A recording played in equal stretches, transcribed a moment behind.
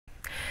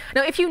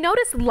Now, if you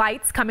notice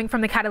lights coming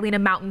from the Catalina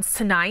Mountains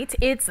tonight,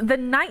 it's the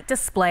night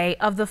display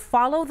of the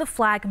Follow the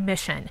Flag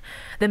mission.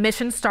 The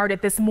mission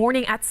started this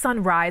morning at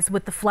sunrise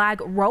with the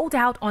flag rolled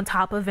out on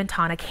top of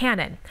Ventana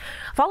Canyon.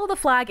 Follow the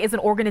Flag is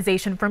an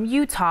organization from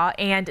Utah,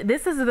 and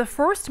this is the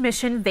first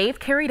mission they've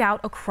carried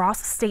out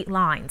across state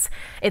lines.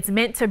 It's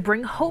meant to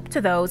bring hope to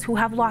those who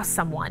have lost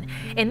someone.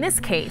 In this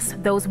case,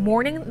 those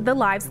mourning the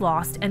lives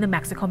lost in the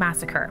Mexico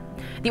massacre.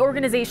 The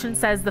organization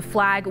says the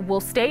flag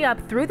will stay up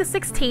through the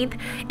 16th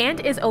and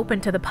is open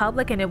to the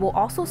public, and it will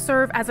also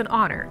serve as an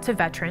honor to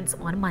veterans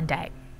on Monday.